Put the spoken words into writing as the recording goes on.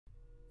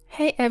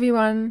Hey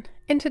everyone!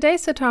 In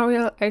today's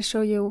tutorial I'll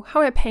show you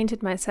how I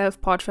painted my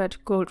self-portrait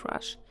Gold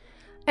Rush.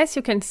 As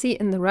you can see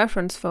in the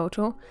reference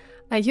photo,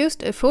 I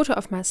used a photo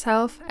of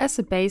myself as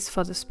a base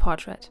for this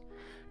portrait.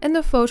 In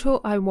the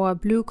photo I wore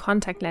blue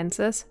contact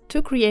lenses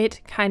to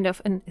create kind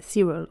of an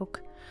ethereal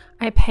look.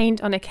 I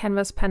paint on a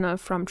canvas panel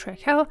from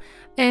Trekell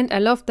and I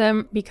love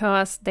them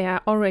because they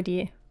are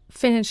already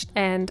finished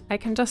and I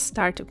can just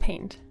start to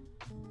paint.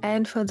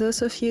 And for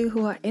those of you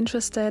who are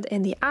interested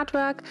in the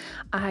artwork,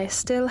 I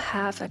still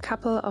have a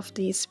couple of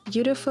these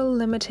beautiful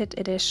limited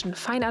edition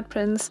fine art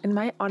prints in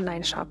my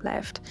online shop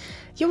left.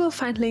 You will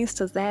find links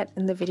to that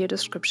in the video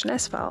description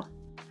as well.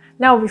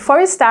 Now, before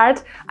we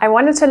start, I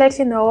wanted to let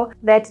you know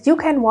that you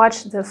can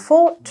watch the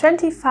full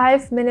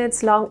 25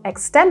 minutes long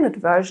extended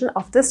version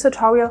of this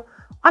tutorial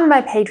on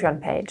my Patreon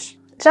page.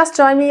 Just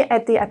join me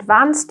at the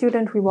Advanced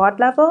Student Reward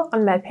level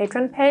on my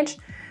Patreon page,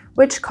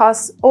 which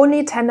costs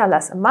only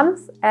 $10 a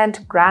month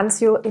and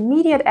grants you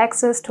immediate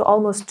access to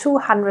almost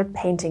 200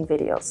 painting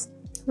videos.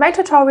 My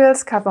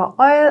tutorials cover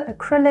oil,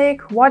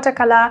 acrylic,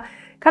 watercolor,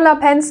 color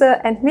pencil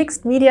and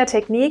mixed media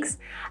techniques,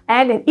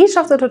 and in each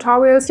of the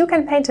tutorials you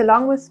can paint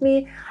along with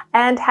me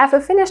and have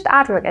a finished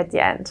artwork at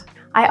the end.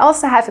 I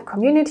also have a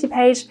community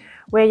page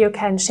where you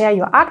can share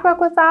your artwork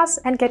with us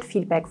and get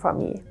feedback from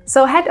me.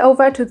 So head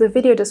over to the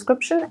video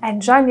description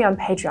and join me on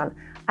Patreon.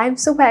 I'm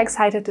super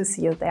excited to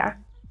see you there.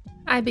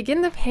 I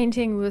begin the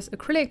painting with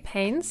acrylic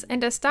paints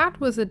and I start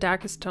with the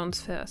darkest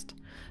tones first.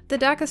 The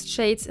darkest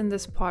shades in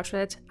this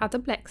portrait are the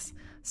blacks,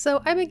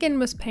 so I begin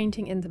with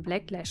painting in the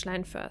black lash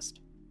line first.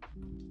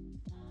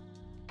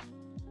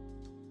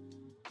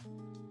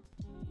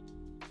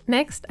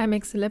 Next I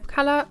mix the lip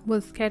color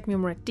with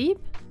Cadmium Red Deep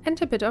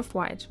and a bit of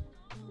white.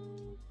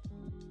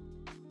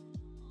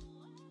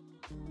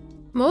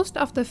 Most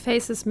of the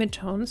face's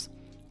midtones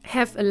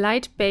have a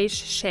light beige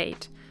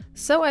shade,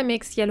 so I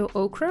mix yellow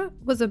ochre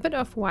with a bit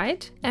of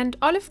white and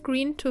olive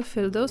green to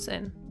fill those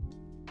in.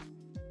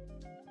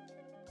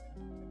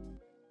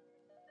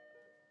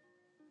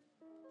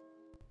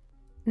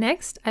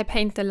 Next, I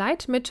paint the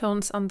light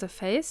midtones on the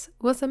face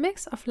with a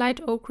mix of light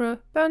ochre,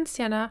 burnt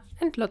sienna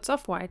and lots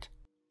of white.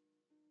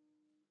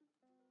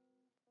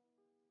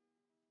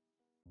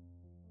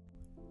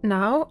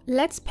 Now,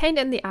 let's paint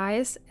in the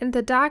eyes in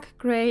the dark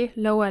grey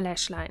lower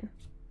lash line.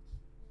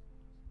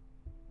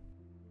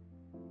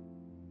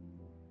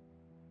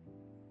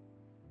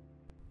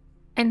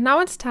 And now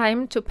it's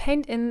time to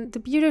paint in the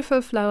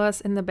beautiful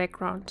flowers in the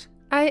background.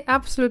 I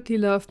absolutely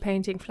love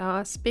painting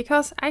flowers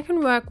because I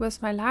can work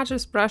with my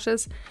largest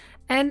brushes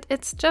and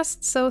it's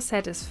just so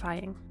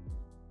satisfying.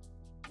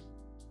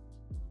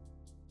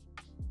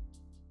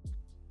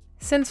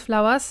 Since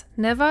flowers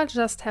never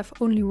just have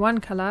only one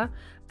color,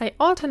 I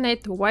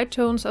alternate the white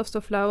tones of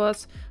the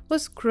flowers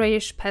with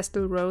grayish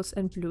pastel rose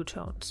and blue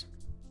tones.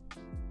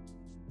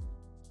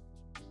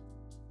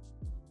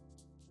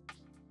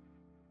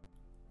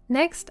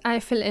 Next, I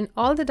fill in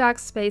all the dark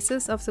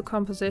spaces of the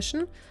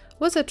composition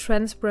with a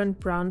transparent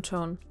brown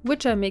tone,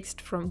 which I mixed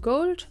from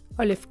gold,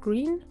 olive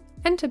green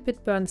and a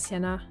bit burnt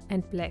sienna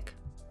and black.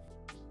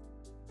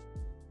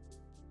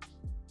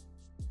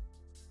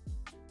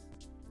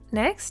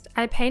 Next,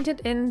 I painted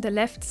in the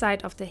left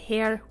side of the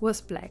hair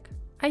with black.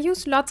 I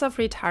use lots of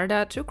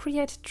retarder to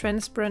create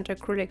transparent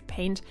acrylic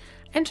paint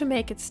and to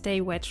make it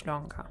stay wet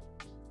longer.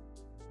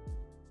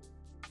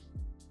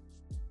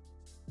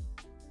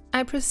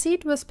 I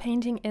proceed with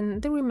painting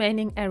in the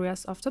remaining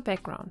areas of the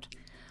background.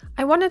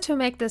 I wanted to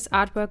make this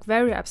artwork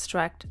very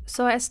abstract,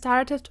 so I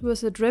started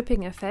with the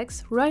dripping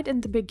effects right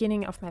in the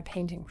beginning of my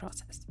painting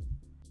process.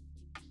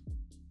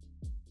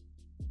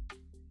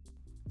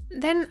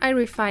 Then I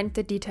refined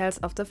the details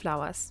of the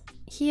flowers.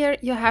 Here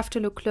you have to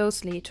look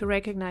closely to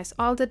recognize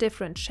all the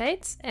different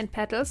shades and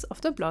petals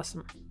of the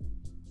blossom.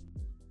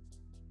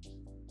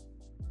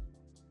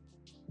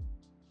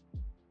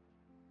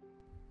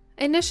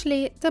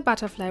 Initially, the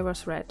butterfly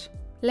was red.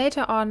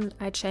 Later on,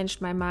 I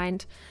changed my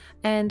mind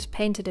and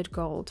painted it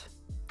gold.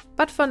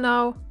 But for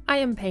now, I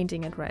am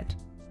painting it red.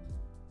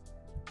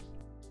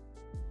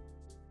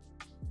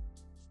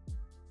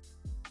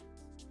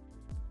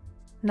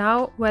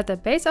 Now, where the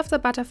base of the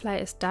butterfly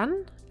is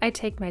done, I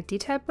take my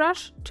detail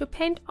brush to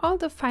paint all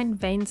the fine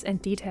veins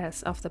and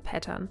details of the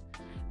pattern.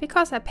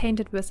 Because I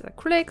painted with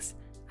acrylics,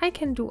 I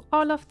can do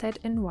all of that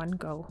in one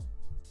go.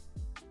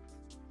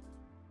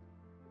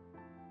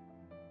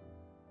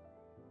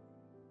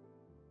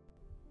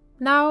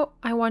 Now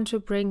I want to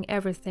bring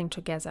everything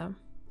together.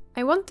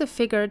 I want the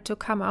figure to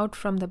come out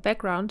from the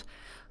background,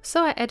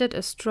 so I added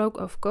a stroke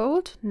of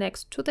gold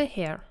next to the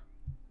hair.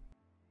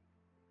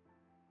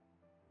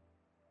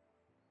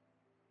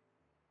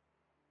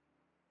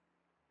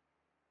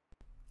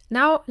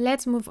 Now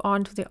let's move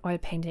on to the oil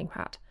painting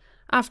part.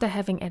 After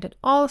having added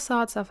all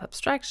sorts of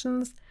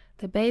abstractions,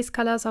 the base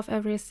colors of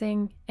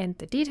everything and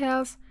the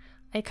details,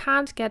 I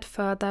can't get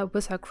further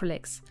with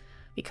acrylics,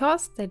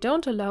 because they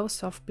don't allow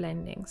soft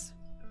blendings.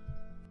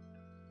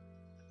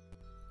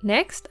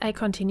 Next, I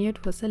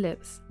continued with the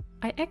lips.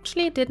 I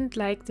actually didn't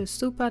like the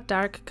super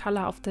dark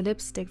color of the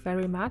lipstick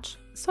very much,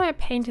 so I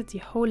painted the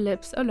whole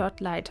lips a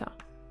lot lighter.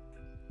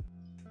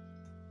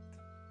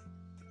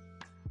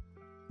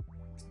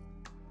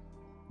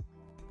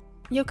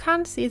 You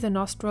can't see the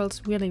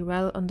nostrils really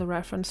well on the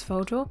reference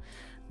photo,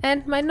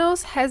 and my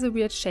nose has a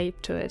weird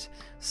shape to it,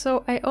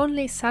 so I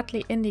only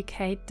subtly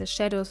indicate the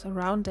shadows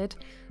around it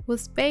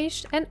with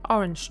beige and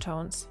orange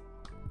tones.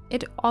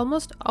 It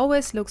almost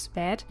always looks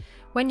bad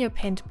when you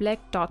paint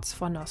black dots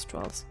for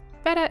nostrils.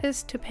 Better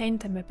is to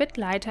paint them a bit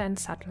lighter and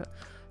subtle,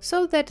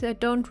 so that they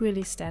don't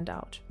really stand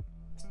out.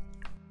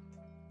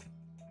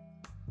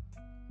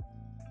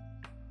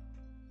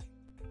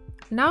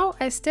 Now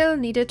I still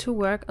needed to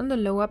work on the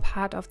lower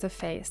part of the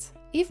face.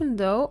 Even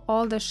though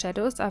all the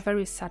shadows are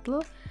very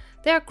subtle,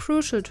 they are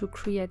crucial to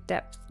create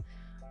depth.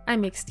 I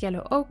mixed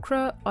yellow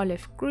ochre,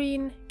 olive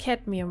green,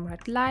 cadmium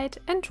red light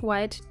and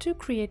white to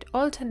create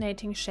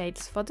alternating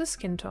shades for the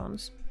skin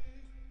tones.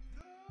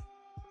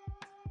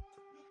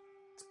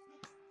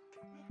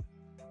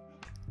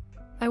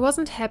 I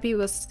wasn't happy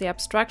with the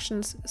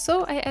abstractions,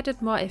 so I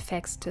added more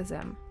effects to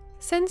them.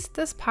 Since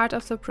this part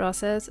of the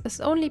process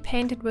is only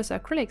painted with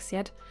acrylics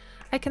yet,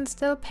 I can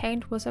still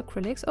paint with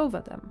acrylics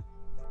over them.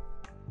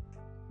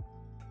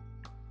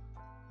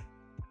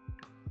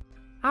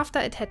 After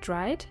it had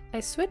dried,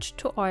 I switched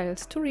to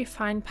oils to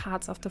refine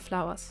parts of the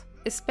flowers.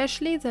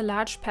 Especially the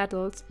large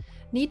petals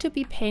need to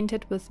be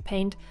painted with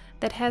paint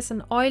that has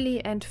an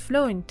oily and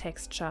flowing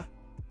texture.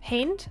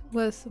 Paint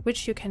with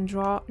which you can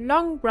draw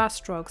long brush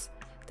strokes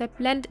that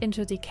blend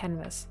into the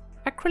canvas.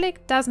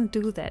 Acrylic doesn't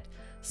do that,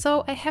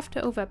 so I have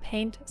to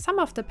overpaint some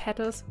of the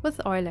petals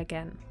with oil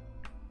again.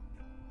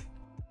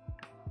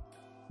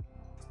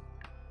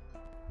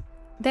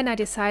 Then I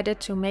decided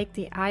to make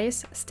the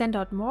eyes stand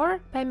out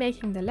more by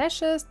making the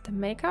lashes, the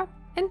makeup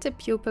and the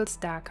pupils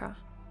darker.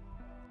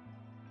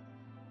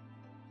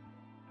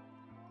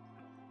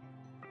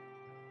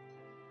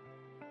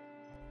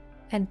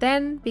 And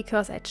then,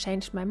 because I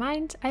changed my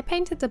mind, I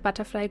painted the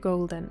butterfly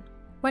golden.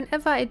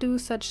 Whenever I do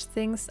such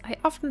things, I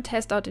often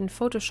test out in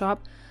Photoshop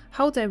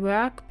how they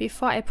work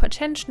before I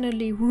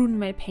potentially ruin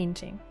my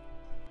painting.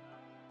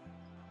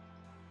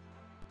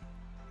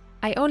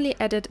 I only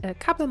added a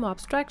couple more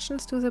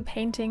abstractions to the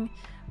painting,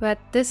 but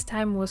this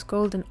time was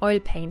golden oil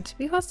paint,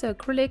 because the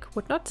acrylic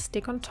would not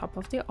stick on top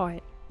of the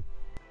oil.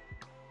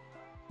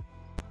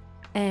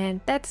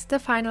 And that's the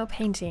final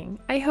painting.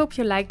 I hope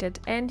you liked it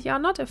and you're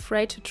not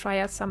afraid to try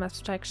out some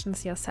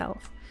abstractions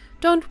yourself.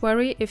 Don't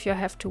worry if you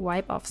have to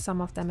wipe off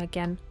some of them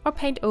again or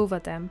paint over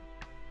them.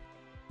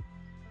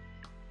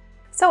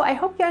 So I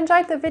hope you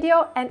enjoyed the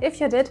video, and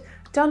if you did,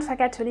 don't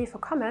forget to leave a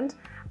comment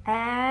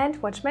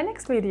and watch my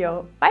next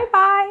video. Bye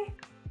bye!